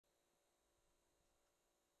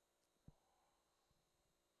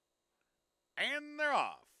And they're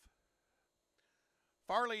off.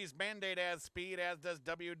 Farley's Mandate has speed, as does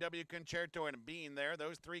WW Concerto and Bean there.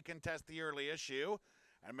 Those three contest the early issue.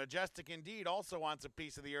 And Majestic Indeed also wants a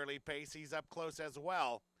piece of the early pace. He's up close as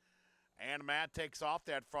well. And Matt takes off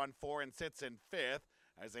that front four and sits in fifth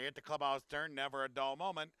as they hit the clubhouse turn. Never a dull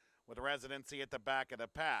moment with residency at the back of the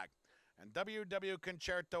pack. And WW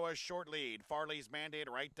Concerto a short lead. Farley's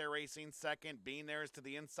Mandate right there racing second. Bean there is to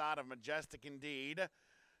the inside of Majestic Indeed.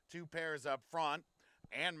 Two pairs up front.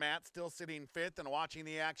 And Matt still sitting fifth and watching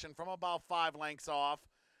the action from about 5 lengths off.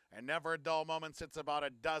 And Never a Dull Moment sits about a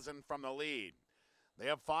dozen from the lead. They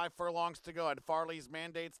have 5 furlongs to go, and Farley's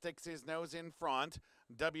Mandate sticks his nose in front.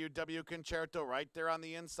 WW Concerto right there on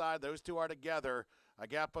the inside. Those two are together. A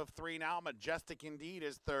gap of 3 now. Majestic Indeed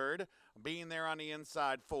is third. Being there on the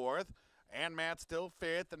inside, fourth. And Matt still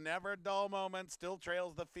fifth. Never a Dull Moment still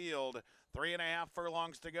trails the field. 3.5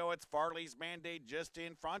 furlongs to go. It's Farley's Mandate just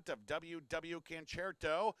in front of WW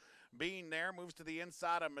Concerto. Being there moves to the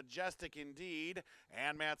inside of Majestic Indeed.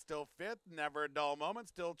 And Matt still fifth. Never a Dull Moment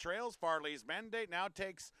still trails Farley's Mandate. Now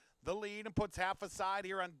takes the lead and puts half aside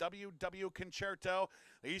here on WW Concerto.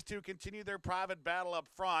 These two continue their private battle up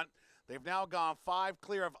front. They've now gone 5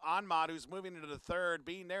 clear of Anmad, who's moving into the third.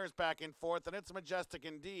 Being there is back in fourth, and it's Majestic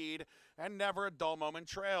Indeed, and Never a Dull Moment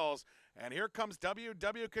trails. And here comes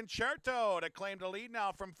WW Concerto to claim the lead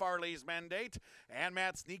now from Farley's Mandate. And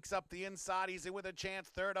Matt sneaks up the inside. He's in with a chance.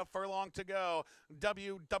 Third, a furlong to go.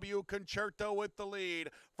 WW Concerto with the lead.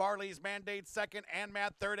 Farley's Mandate second, and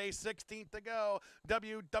Matt third, a 16th to go.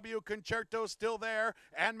 WW Concerto still there,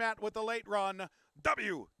 and Matt with the late run.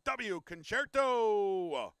 WW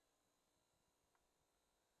Concerto.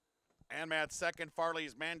 And Matt second,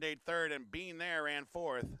 Farley's Mandate third, and Bean there ran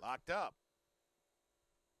fourth. Locked up.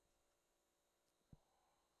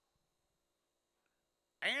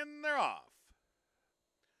 And they're off.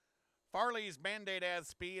 Farley's Mandate has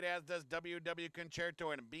speed, as does WW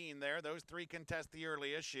Concerto and Bean there. Those three contest the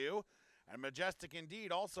early issue. And Majestic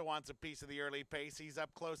Indeed also wants a piece of the early pace. He's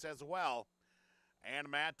up close as well. And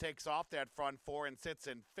Matt takes off that front four and sits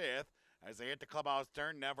in fifth as they hit the clubhouse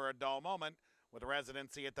turn. Never a Dull Moment with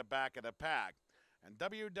residency at the back of the pack. And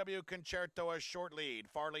WW Concerto a short lead.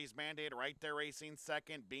 Farley's Mandate right there racing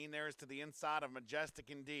second. Bean there is to the inside of Majestic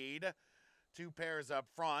Indeed. 2 pairs up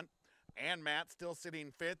front. And Matt still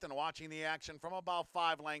sitting fifth and watching the action from about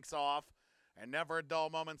 5 lengths off. And Never a Dull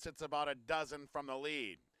Moment sits about a dozen from the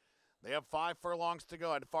lead. They have 5 furlongs to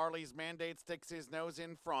go, and Farley's Mandate sticks his nose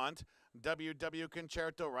in front. WW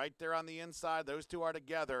Concerto right there on the inside. Those two are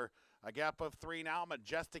together. A gap of 3 now.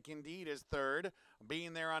 Majestic Indeed is third.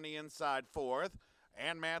 Being there on the inside, fourth.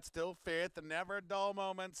 And Matt still fifth. And Never a Dull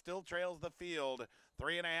Moment still trails the field.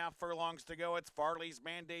 3.5 furlongs to go. It's Farley's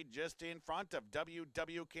Mandate just in front of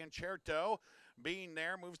WW Concerto. Being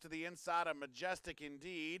there moves to the inside of Majestic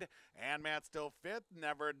Indeed. And Matt still fifth.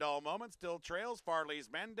 Never a Dull Moment still trails Farley's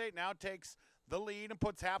Mandate. Now takes the lead and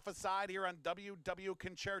puts half aside here on WW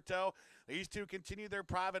Concerto. These two continue their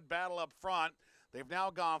private battle up front. They've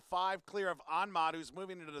now gone 5 clear of Anmad, who's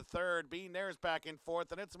moving into the third. Being there is back in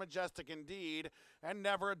fourth, and it's Majestic Indeed, and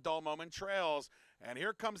Never a Dull Moment trails. And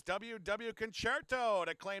here comes WW Concerto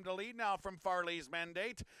to claim the lead now from Farley's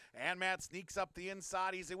Mandate. And Matt sneaks up the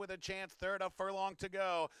inside. He's in with a chance. Third, a furlong to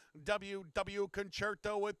go. WW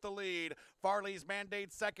Concerto with the lead. Farley's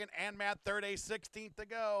Mandate second, and Matt third, a 16th to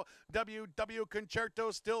go. WW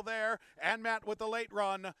Concerto still there, and Matt with the late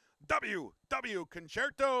run. WW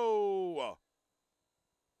Concerto.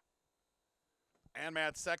 And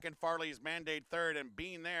Matt second, Farley's Mandate third, and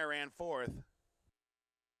Bean there ran fourth.